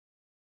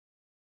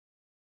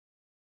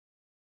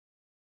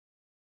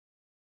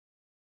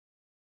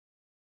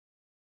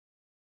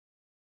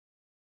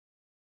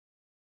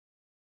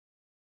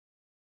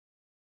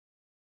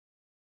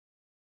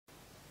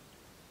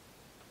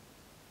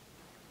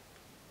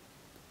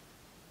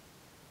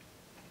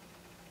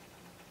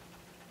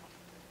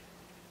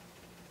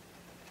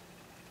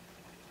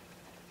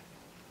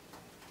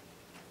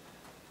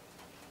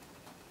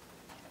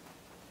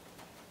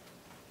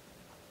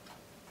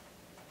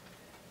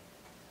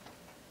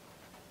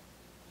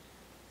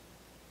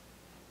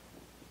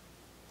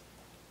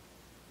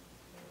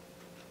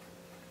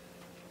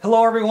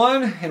Hello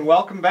everyone and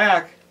welcome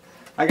back.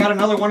 I got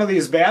another one of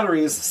these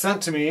batteries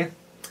sent to me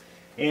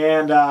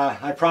and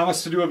I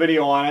promised to do a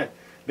video on it.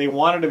 They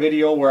wanted a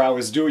video where I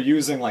was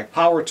using like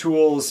power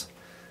tools,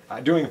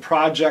 doing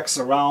projects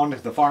around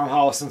the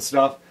farmhouse and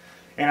stuff,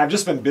 and I've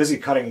just been busy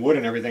cutting wood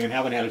and everything and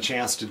haven't had a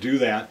chance to do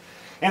that.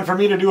 And for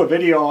me to do a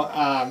video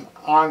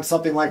on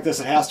something like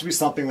this, it has to be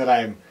something that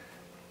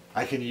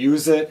I can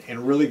use it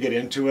and really get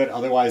into it.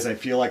 Otherwise I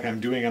feel like I'm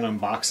doing an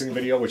unboxing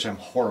video, which I'm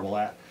horrible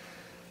at.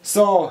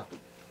 So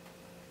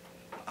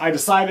I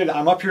decided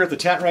I'm up here at the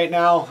tent right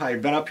now.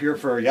 I've been up here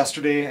for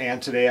yesterday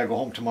and today. I go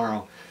home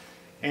tomorrow.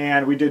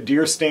 And we did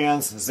deer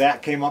stands.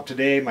 Zach came up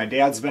today. My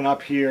dad's been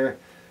up here.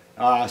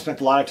 I spent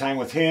a lot of time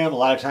with him, a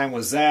lot of time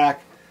with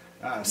Zach.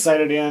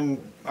 Sighted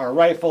in our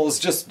rifles,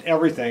 just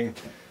everything.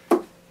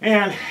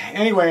 And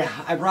anyway,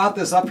 I brought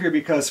this up here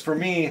because for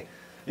me,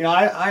 you know,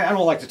 I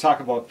don't like to talk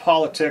about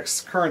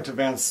politics, current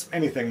events,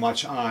 anything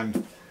much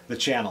on the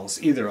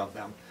channels, either of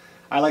them.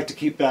 I like to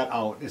keep that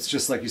out. It's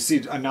just like you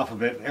see enough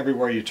of it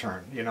everywhere you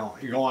turn. You know,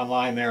 you go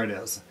online, there it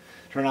is.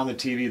 Turn on the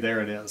TV,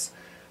 there it is.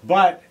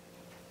 But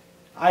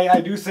I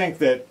do think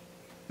that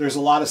there's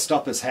a lot of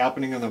stuff that's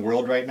happening in the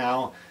world right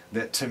now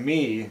that to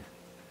me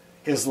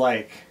is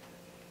like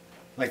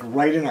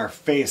right in our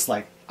face.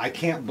 Like, I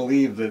can't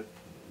believe that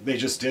they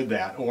just did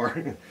that,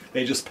 or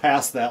they just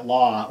passed that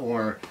law,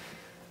 or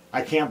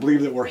I can't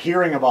believe that we're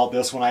hearing about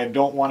this when I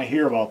don't want to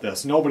hear about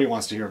this. Nobody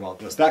wants to hear about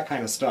this, that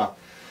kind of stuff.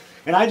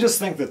 And I just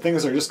think that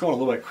things are just going a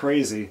little bit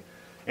crazy.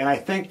 And I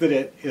think that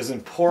it is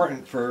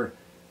important for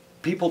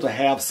people to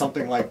have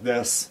something like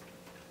this,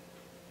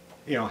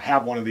 you know,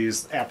 have one of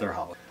these at their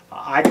house.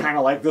 I kind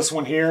of like this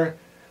one here.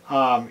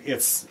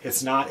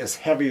 It's not as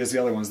heavy as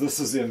the other ones. This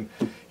is in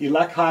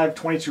ElecHive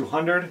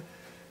 2200,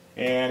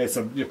 and it's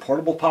a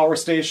portable power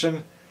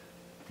station,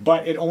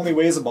 but it only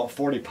weighs about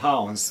 40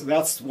 pounds.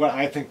 That's what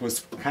I think was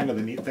kind of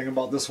the neat thing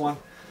about this one.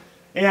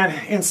 And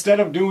instead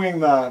of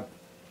doing the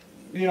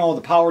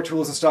power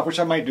tools and stuff, which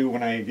I might do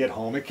when I get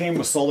home. It came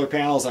with solar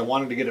panels. I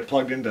wanted to get it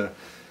plugged into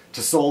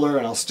solar,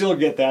 and I'll still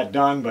get that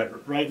done,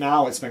 but right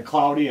now it's been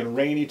cloudy and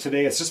rainy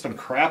today. It's just been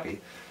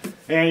crappy.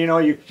 And you know,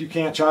 you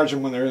can't charge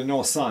them when there's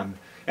no sun.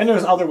 And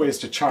there's other ways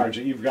to charge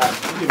it. You've got,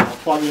 you know,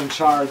 plug-in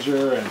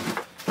charger and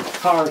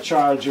car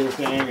charger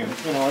thing,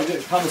 and you know,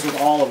 it comes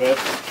with all of it.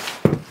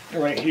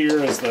 Right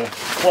here is the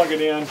plug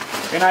it in.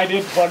 And I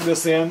did plug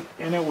this in,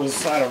 and it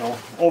was, I don't know,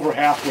 over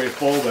halfway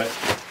full, but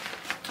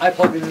I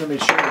plugged it in to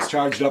make sure it was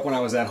charged up when I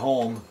was at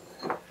home.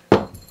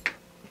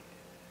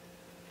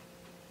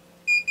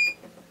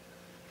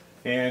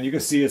 And you can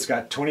see it's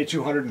got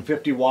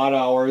 2250 watt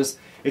hours.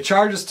 It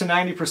charges to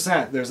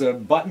 90%. There's a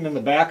button in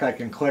the back I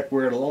can click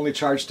where it'll only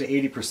charge to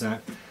 80%.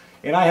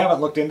 And I haven't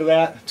looked into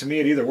that. To me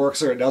it either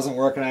works or it doesn't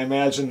work, and I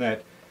imagine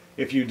that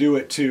if you do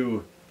it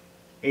to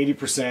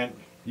 80%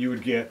 you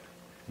would get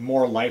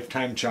more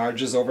lifetime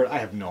charges over it. I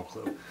have no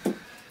clue.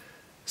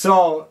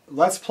 So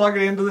let's plug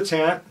it into the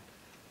tent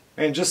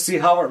and just see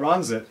how it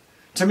runs it.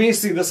 To me,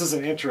 see, this is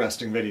an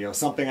interesting video,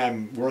 something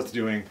I'm worth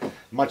doing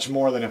much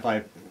more than if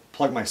I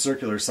plug my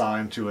circular saw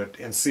into it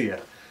and see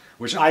it,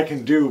 which I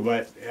can do,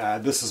 but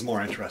this is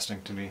more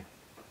interesting to me.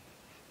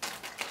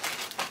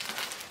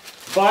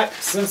 But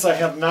since I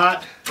have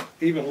not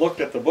even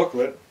looked at the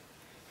booklet,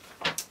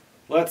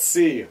 let's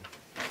see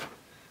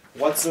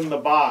what's in the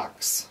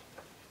box.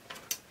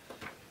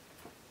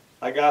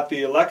 I got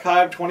the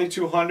ElecHive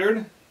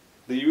 2200,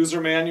 the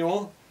user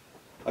manual,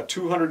 a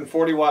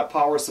 240 watt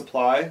power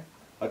supply,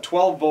 a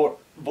 12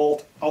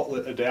 volt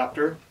outlet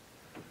adapter,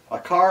 a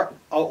car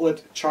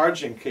outlet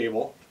charging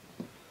cable,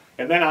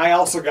 and then I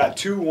also got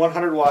two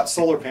 100 watt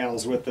solar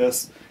panels with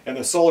this, and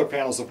the solar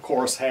panels of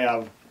course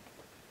have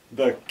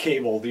the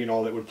cable, you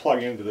know, that would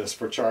plug into this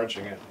for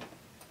charging it.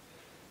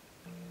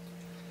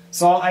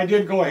 So I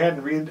did go ahead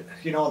and read,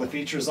 you know, the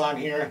features on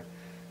here,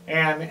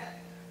 and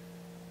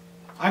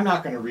I'm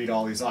not going to read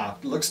all these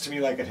off. It looks to me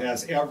like it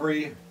has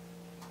every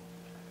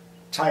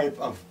type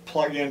of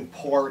plug-in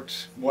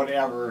port,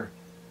 whatever,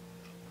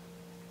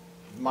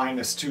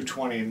 minus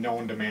 220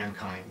 known to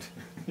mankind,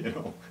 you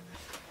know.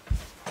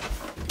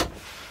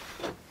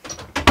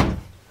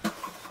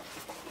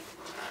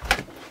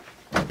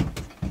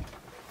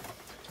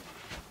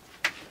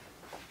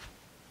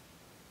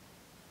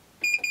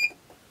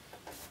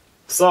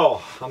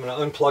 So I'm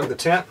going to unplug the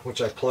tent,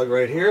 which I plug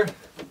right here.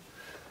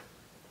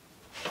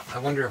 I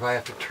wonder if I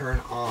have to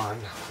turn on.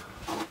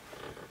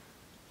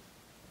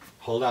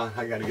 Hold on,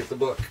 I got to get the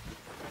book.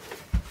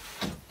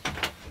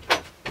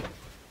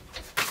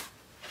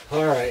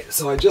 Alright,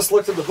 so I just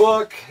looked at the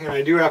book, and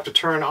I do have to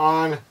turn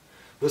on.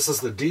 This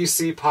is the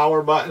DC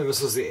power button,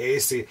 this is the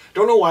AC.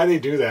 Don't know why they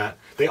do that.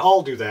 They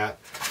all do that.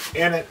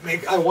 And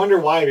I wonder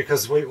why,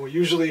 because we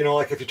usually, you know,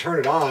 like if you turn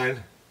it on,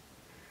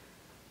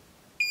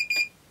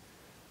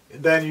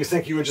 then you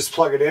think you would just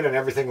plug it in and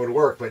everything would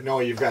work. But no,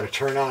 you've got to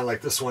turn on, like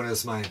this one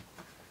is my...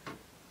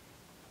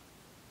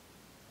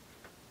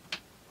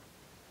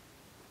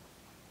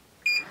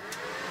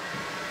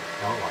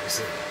 Oh, I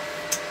see.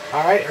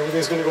 Alright,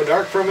 everything's going to go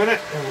dark for a minute,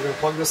 and we're going to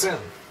plug this in.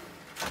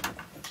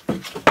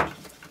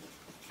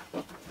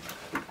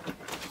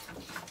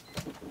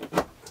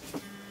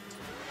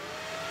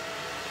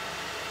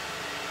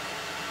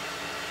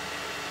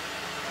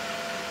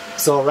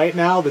 So right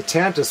now the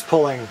tent is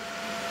pulling,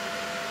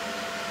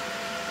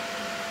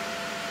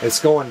 it's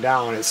going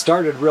down. It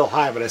started real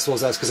high, but I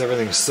suppose that's because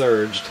everything's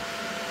surged.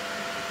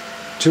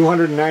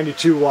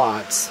 292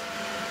 watts.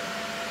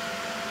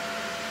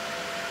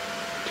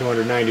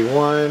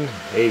 291,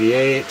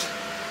 88.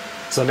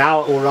 So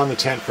now it will run the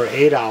tent for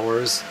 8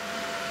 hours.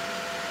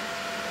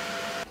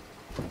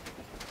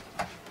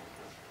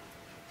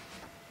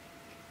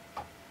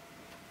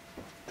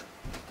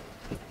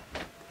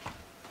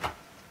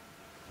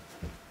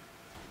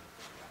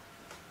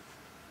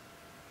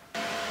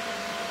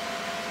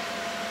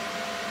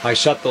 I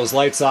shut those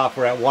lights off.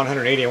 We're at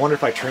 180. I wonder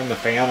if I turn the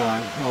fan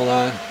on. Hold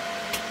on.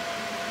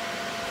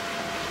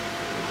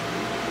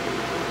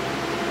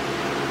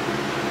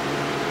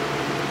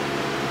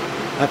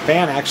 That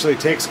fan actually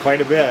takes quite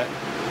a bit.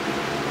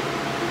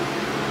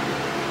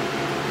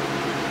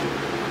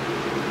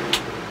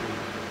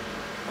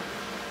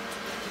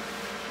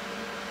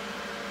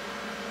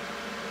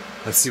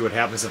 Let's see what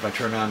happens if I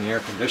turn on the air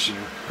conditioner.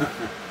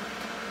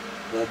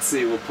 Let's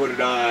see, we'll put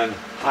it on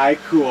high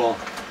cool.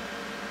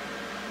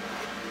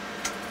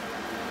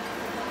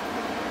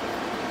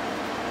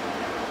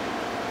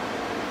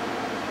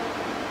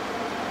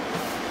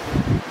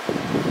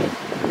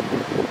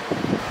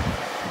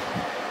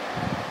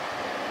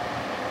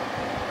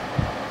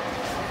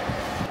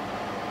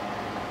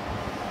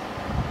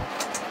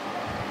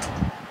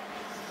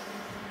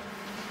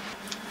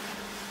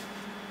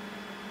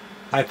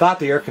 I thought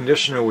the air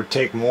conditioner would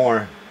take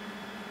more.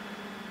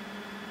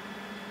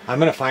 I'm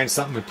gonna find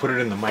something and put it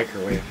in the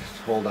microwave.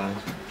 Hold on.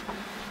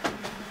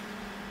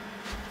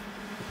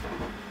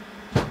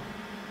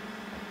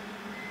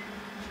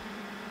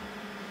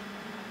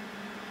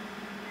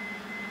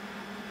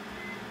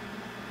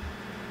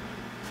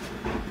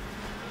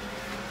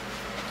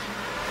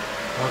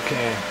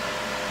 Okay.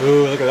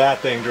 Ooh, look at that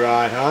thing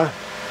dry, huh?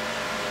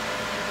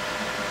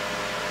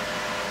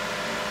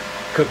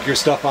 Cook your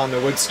stuff on the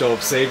wood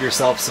stove. Save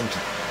yourself some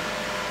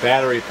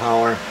battery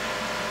power.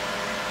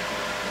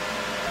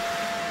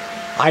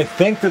 I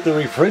think that the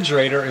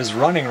refrigerator is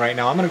running right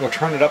now. I'm going to go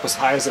turn it up as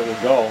high as it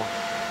will go.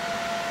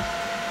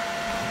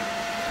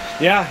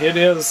 Yeah, it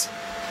is.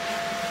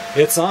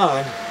 It's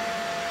on.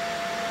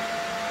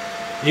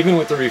 Even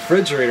with the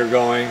refrigerator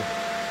going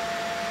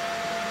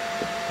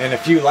and a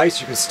few lights,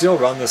 you can still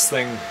run this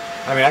thing.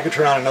 I mean, I could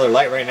turn on another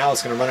light right now.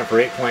 It's going to run it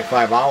for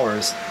 8.5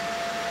 hours.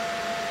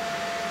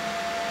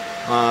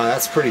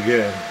 That's pretty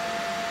good.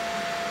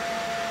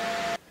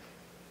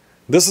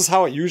 This is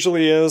how it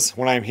usually is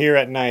when I'm here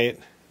at night,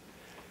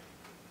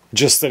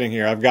 just sitting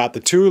here. I've got the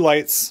 2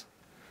 lights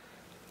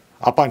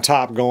up on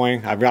top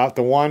going. I've got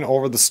the one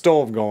over the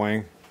stove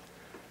going,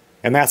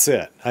 and that's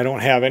it. I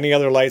don't have any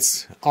other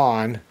lights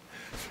on,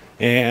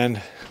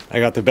 and I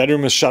got the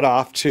bedroom is shut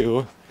off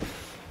too.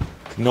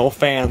 No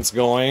fans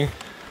going.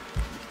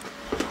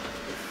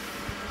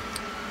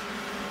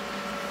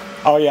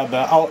 Oh yeah,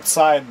 the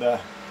outside, the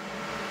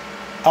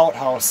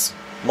outhouse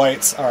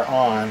lights are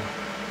on.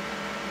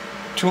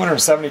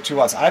 272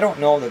 watts. I don't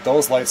know that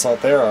those lights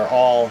out there are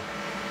all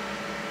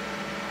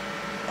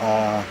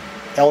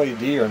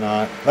LED or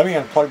not. Let me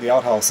unplug the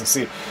outhouse and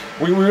see.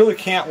 We really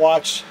can't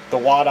watch the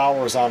watt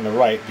hours on the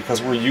right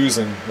because we're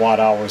using watt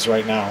hours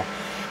right now.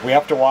 We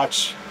have to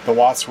watch the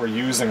watts we're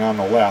using on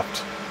the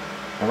left.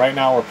 And right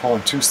now we're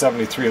pulling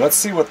 273. Let's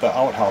see what the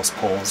outhouse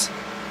pulls.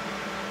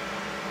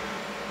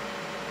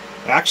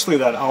 Actually,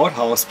 that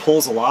outhouse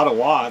pulls a lot of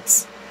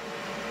watts.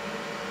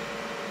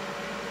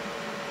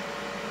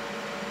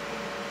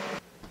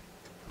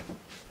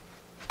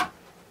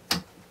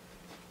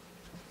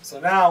 So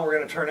now we're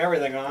going to turn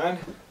everything on.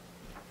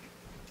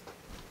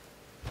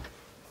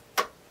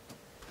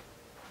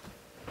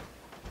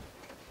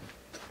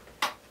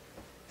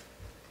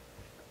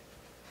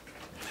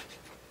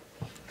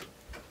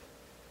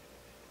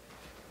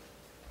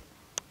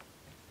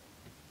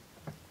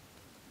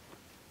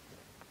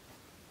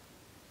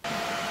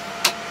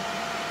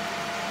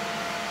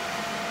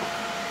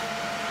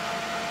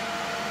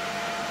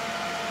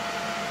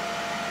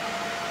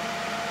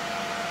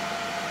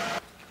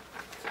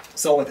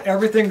 So with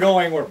everything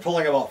going, we're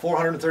pulling about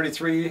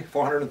 433,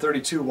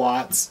 432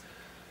 watts,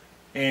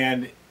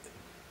 and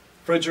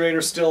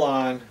refrigerator's still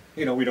on.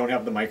 You know, we don't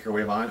have the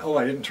microwave on. Oh,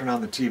 I didn't turn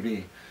on the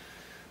TV.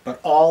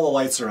 But all the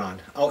lights are on.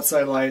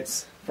 Outside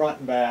lights, front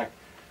and back.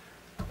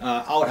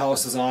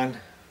 Outhouse is on.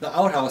 The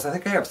outhouse, I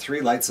think I have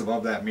 3 lights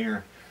above that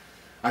mirror.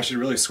 I should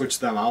really switch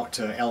them out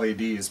to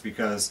LEDs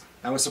because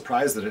I was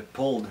surprised that it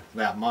pulled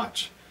that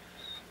much.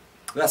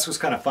 That's what's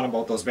kind of fun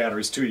about those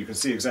batteries too. You can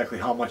see exactly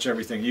how much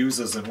everything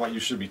uses and what you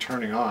should be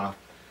turning off.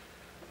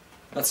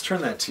 Let's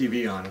turn that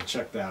TV on and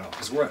check that out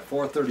because we're at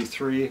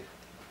 433.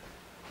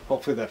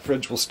 Hopefully that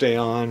fridge will stay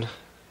on.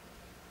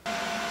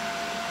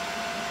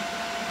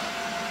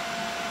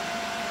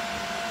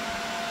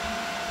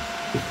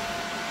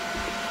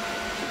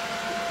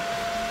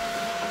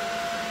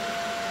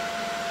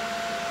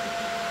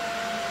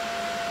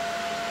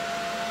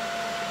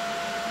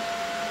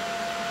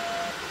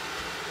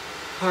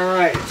 All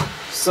right.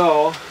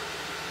 So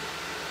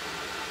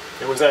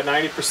It was at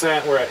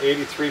 90%, we're at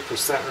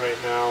 83% right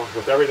now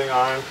with everything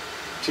on,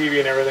 TV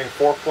and everything,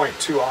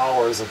 4.2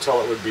 hours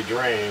until it would be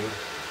drained.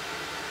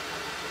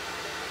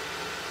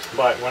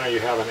 But when are you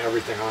having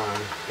everything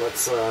on?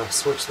 Let's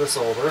switch this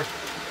over.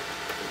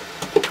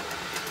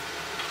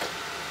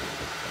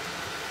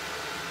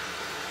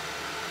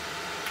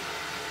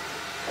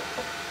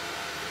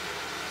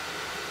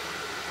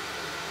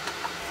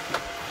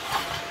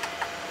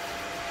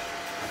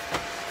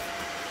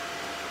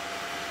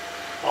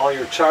 All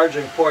your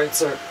charging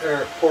ports are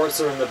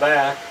in the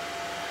back.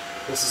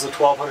 This is a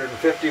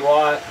 1250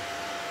 watt,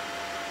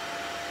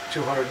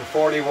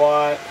 240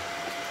 watt.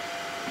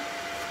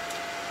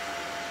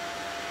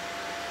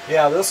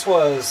 Yeah, this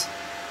was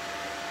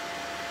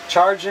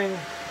charging,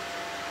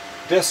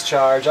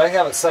 discharge. I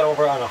have it set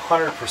over on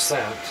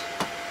 100%.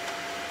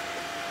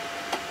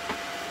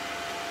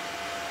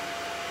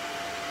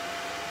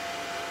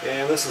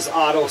 And this is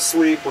auto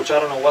sleep, which I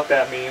don't know what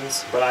that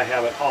means, but I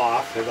have it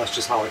off, and that's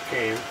just how it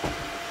came.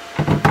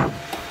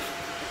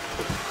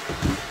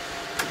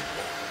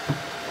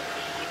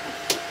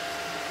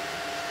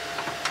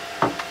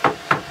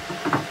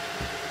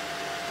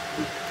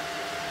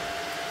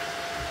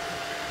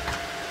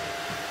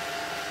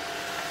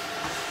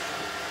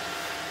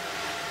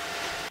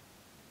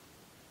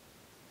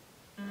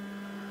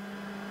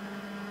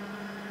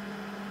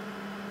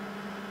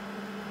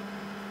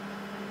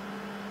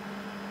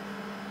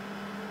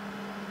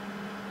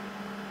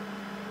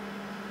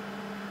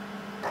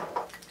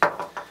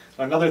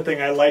 Another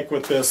thing I like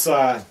with this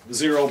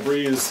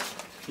ZeroBreeze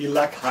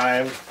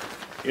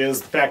ElecHive is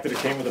the fact that it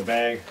came with a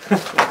bag.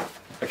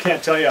 I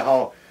can't tell you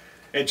how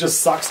it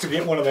just sucks to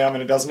get one of them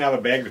and it doesn't have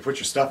a bag to put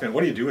your stuff in.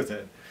 What do you do with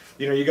it?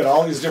 You know, you got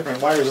all these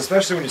different wires,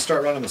 especially when you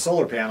start running the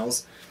solar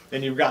panels,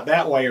 and you've got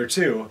that wire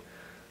too.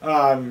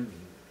 How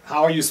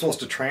are you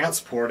supposed to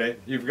transport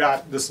it? You've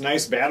got this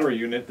nice battery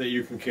unit that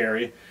you can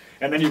carry,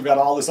 and then you've got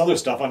all this other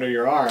stuff under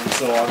your arm,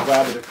 so I'm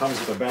glad that it comes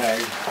with a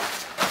bag.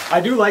 I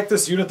do like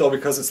this unit though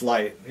because it's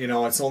light. You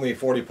know, it's only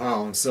 40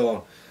 pounds,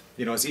 so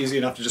you know it's easy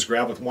enough to just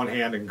grab with one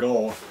hand and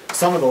go.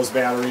 Some of those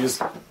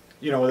batteries,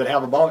 you know, that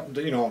have about,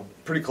 you know,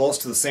 pretty close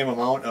to the same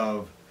amount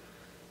of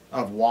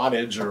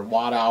wattage or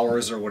watt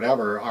hours or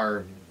whatever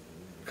are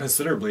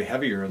considerably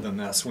heavier than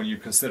this when you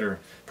consider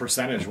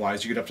percentage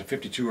wise. You get up to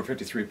 52 or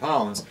 53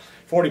 pounds.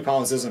 40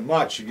 pounds isn't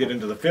much. You get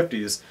into the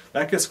 50s,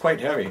 that gets quite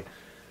heavy.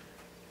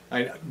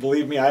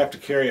 Believe me, I have to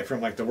carry it from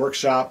like the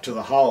workshop to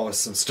the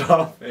house and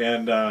stuff,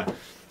 and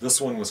this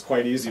one was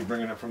quite easy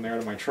bringing it from there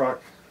to my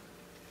truck.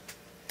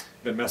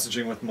 Been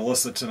messaging with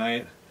Melissa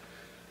tonight.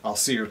 I'll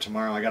see her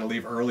tomorrow. I got to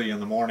leave early in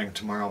the morning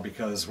tomorrow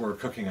because we're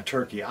cooking a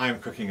turkey. I'm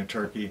cooking a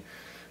turkey,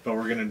 but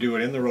we're going to do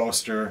it in the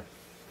roaster,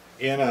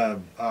 in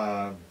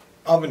a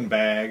oven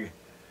bag,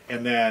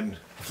 and then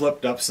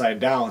flipped upside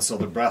down so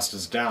the breast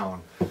is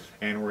down.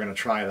 And we're going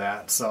to try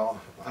that. So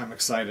I'm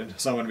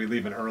excited. So I'm going to be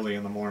leaving early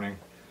in the morning.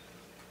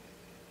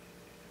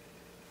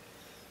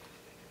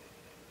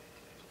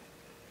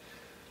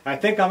 I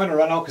think I'm going to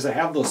run out because I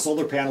have those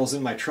solar panels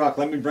in my truck.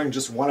 Let me bring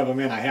just one of them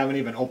in. I haven't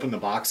even opened the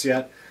box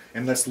yet.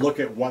 And let's look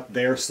at what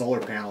their solar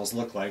panels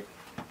look like.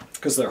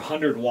 Because they're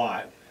 100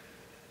 watt.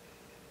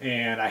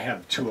 And I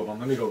have two of them.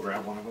 Let me go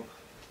grab one of them.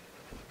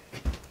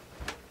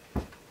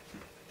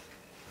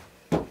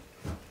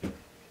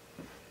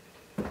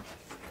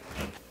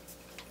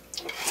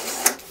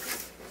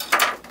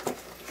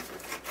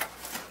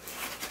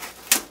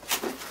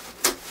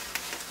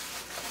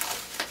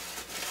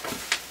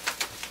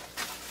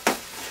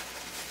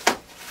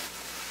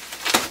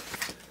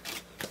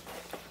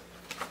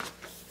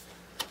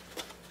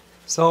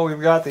 So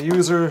we've got the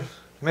user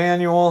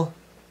manual.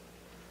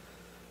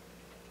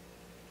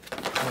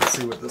 Let's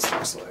see what this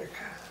looks like.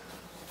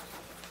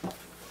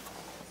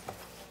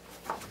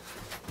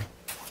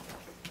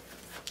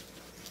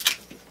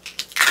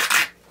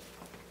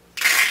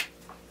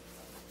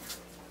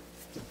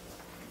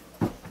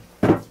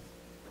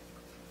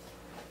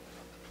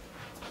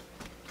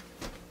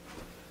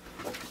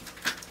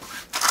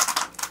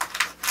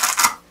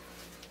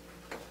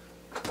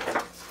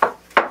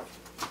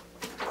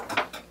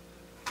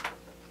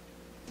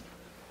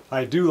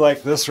 I do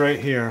like this right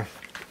here.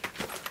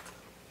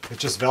 It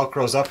just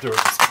velcros up to it,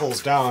 it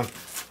pulls down.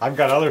 I've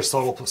got other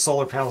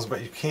solar panels,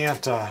 but you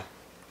can't,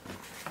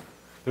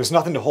 there's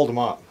nothing to hold them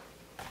up.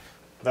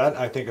 That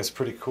I think is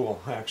pretty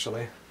cool,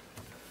 actually.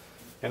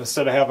 And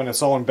instead of having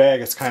its own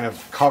bag, it's kind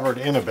of covered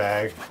in a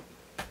bag.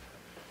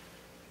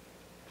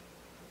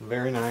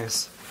 Very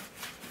nice.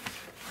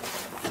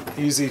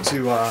 Easy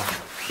to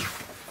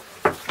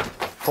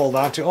hold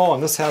on to. Oh,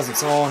 and this has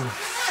its own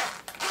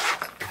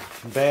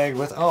bag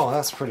with, oh,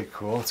 that's pretty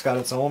cool. It's got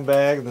its own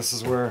bag. This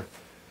is where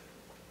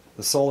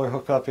the solar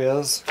hookup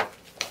is.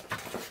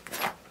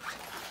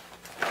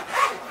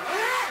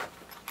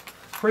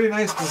 Pretty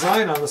nice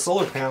design on the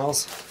solar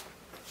panels.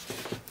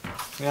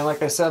 And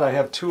like I said, I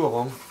have two of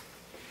them.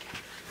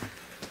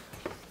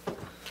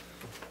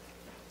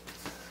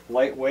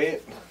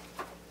 Lightweight.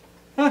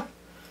 Huh.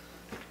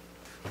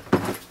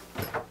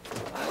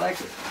 I like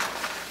it.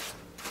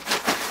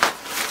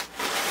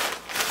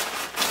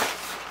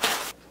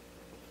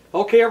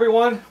 Okay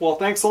everyone, well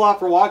thanks a lot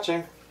for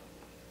watching. I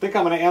think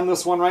I'm going to end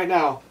this one right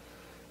now.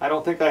 I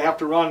don't think I have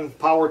to run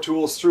power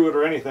tools through it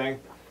or anything.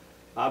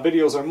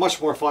 Videos are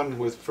much more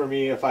fun for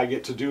me if I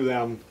get to do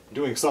them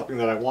doing something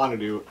that I want to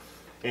do.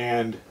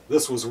 And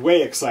this was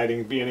way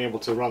exciting, being able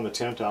to run the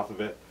tent off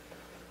of it.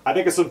 I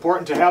think it's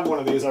important to have one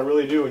of these, I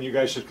really do, and you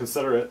guys should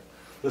consider it.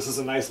 This is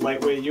a nice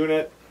lightweight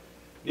unit.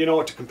 You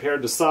know,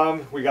 compared to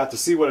some, we got to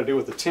see what it did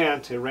with the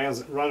tent. It run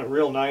it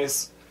real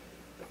nice.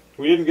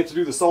 We didn't get to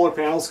do the solar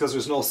panels because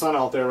there's no sun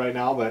out there right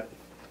now, but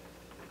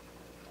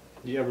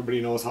everybody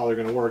knows how they're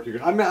going to work.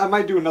 I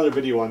might do another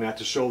video on that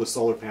to show the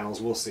solar panels.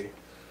 We'll see.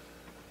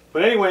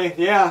 But anyway,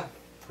 yeah,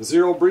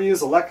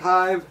 ZeroBreeze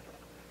ElecHive.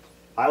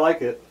 I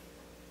like it.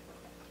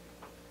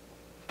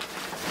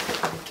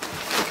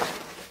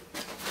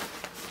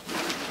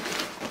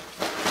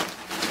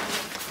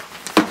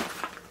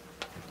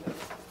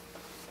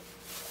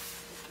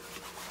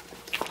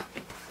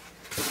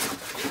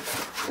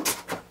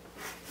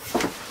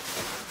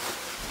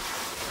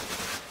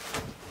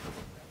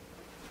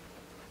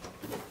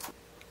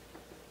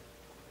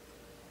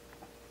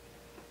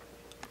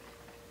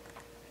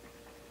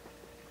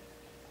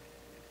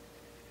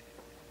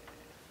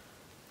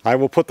 I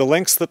will put the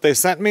links that they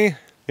sent me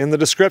in the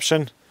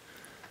description.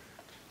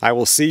 I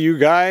will see you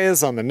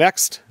guys on the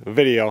next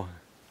video.